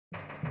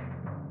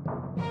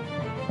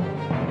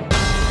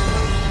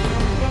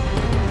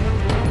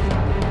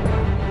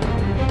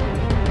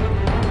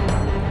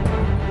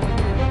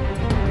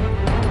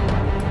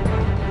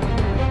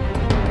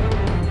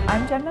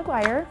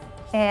McGuire,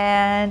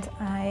 and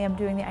I am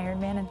doing the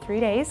Ironman in 3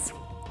 days.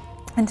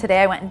 And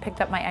today I went and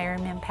picked up my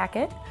Ironman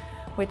packet,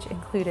 which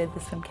included the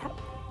swim cap,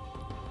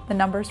 the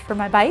numbers for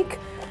my bike,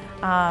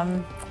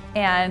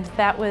 and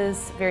that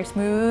was very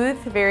smooth,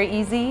 very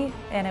easy,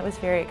 and it was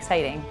very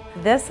exciting.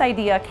 This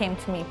idea came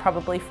to me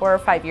probably 4 or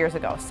 5 years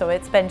ago, so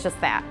it's been just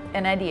that,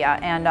 an idea.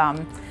 And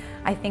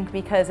I think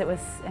because it was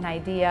an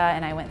idea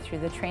and I went through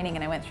the training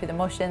and I went through the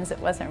motions, it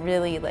wasn't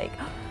really like,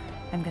 oh,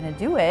 I'm gonna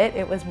do it.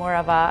 It was more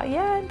of a,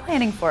 yeah, I'm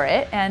planning for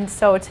it. And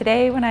so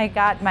today when I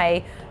got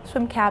my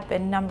swim cap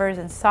and numbers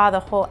and saw the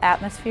whole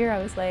atmosphere,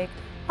 I was like,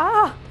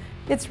 ah,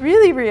 it's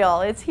really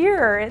real, it's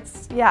here,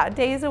 it's, yeah,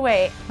 days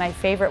away. My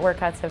favorite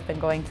workouts have been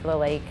going to the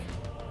lake,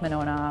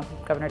 Monona,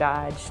 Governor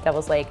Dodge,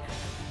 Devil's Lake,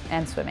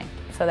 and swimming.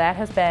 So that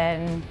has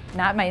been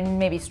not my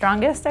maybe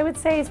strongest, I would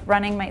say.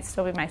 Running might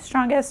still be my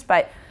strongest,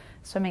 but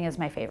swimming is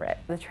my favorite.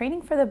 The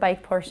training for the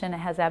bike portion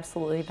has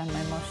absolutely been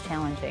my most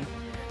challenging.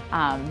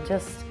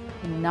 Just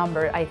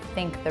I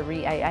think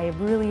I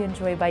really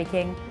enjoy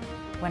biking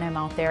when I'm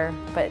out there,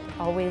 but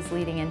always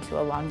leading into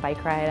a long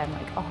bike ride, I'm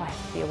like, oh, I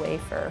have to be away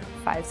for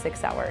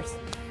 5-6 hours.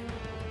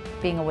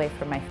 Being away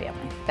from my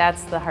family,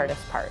 that's the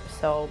hardest part.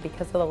 So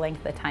because of the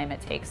length of time it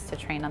takes to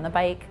train on the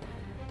bike,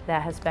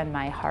 that has been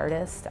my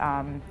hardest.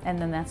 And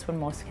then that's when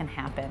most can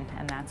happen,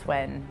 and that's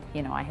when,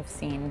 you know, I have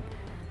seen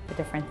the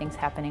different things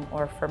happening.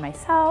 Or for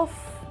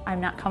myself, I'm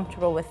not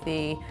comfortable with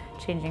the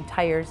changing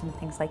tires and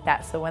things like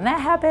that. So when that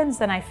happens,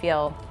 then I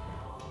feel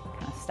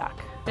kind of stuck.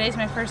 Today's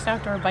my first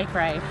outdoor bike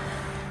ride,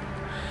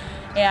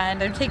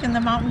 and I'm taking the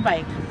mountain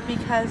bike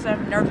because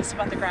I'm nervous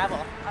about the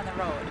gravel on the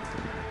road.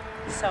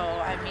 So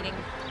I'm meeting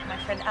my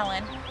friend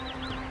Ellen,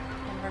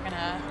 and we're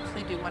gonna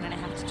hopefully do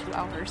 1.5 to 2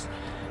 hours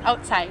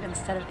outside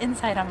instead of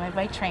inside on my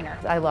bike trainer.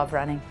 I love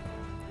running.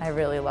 I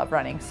really love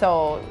running.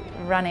 So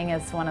running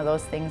is one of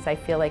those things I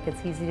feel like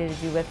it's easy to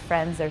do with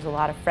friends. There's a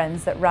lot of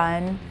friends that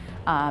run,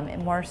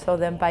 and more so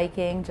than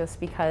biking, just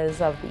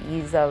because of the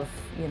ease of,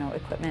 you know,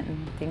 equipment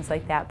and things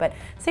like that. But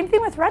same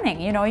thing with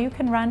running. You know, you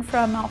can run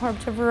from Mount Horeb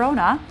to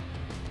Verona,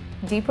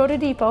 depot to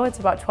depot. It's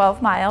about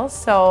 12 miles,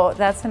 so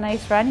that's a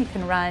nice run. You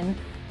can run,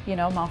 you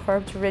know, Mount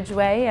Horeb to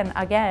Ridgeway, and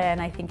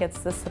again, I think it's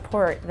the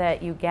support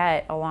that you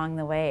get along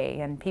the way.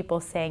 And people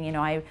saying, you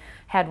know, I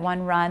had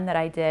one run that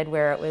I did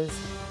where it was,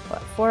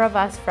 what, 4 of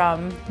us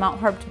from Mount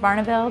Horeb to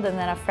Barneveld, and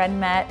then a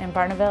friend met in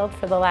Barneveld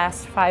for the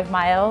last 5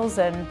 miles,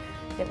 and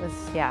it was,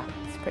 yeah,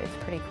 it's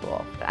pretty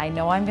cool. I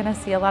know I'm gonna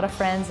see a lot of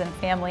friends and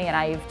family, and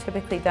I've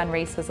typically done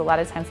races a lot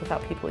of times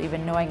without people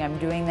even knowing I'm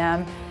doing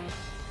them.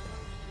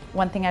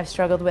 One thing I've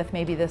struggled with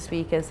maybe this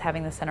week is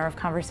having the center of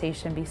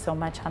conversation be so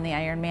much on the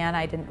Ironman.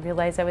 I didn't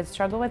realize I would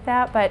struggle with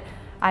that, but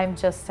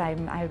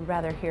I'd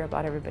rather hear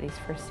about everybody's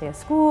first day of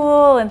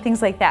school and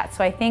things like that.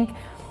 So I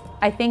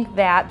think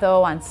that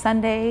though on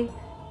Sunday,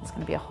 it's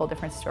gonna be a whole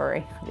different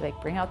story. I'll be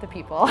like, bring out the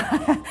people.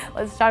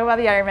 Let's talk about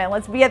the Ironman,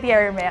 let's be at the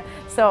Ironman.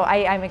 So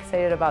I'm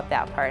excited about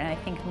that part, and I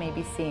think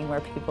maybe seeing where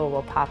people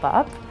will pop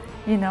up.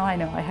 You know I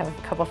have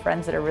a couple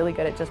friends that are really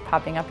good at just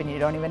popping up and you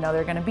don't even know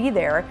they're gonna be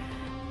there.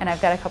 And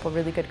I've got a couple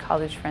really good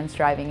college friends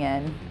driving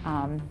in,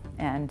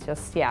 and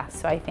just, yeah,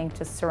 so I think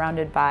just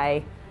surrounded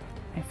by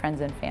my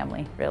friends and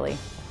family, really.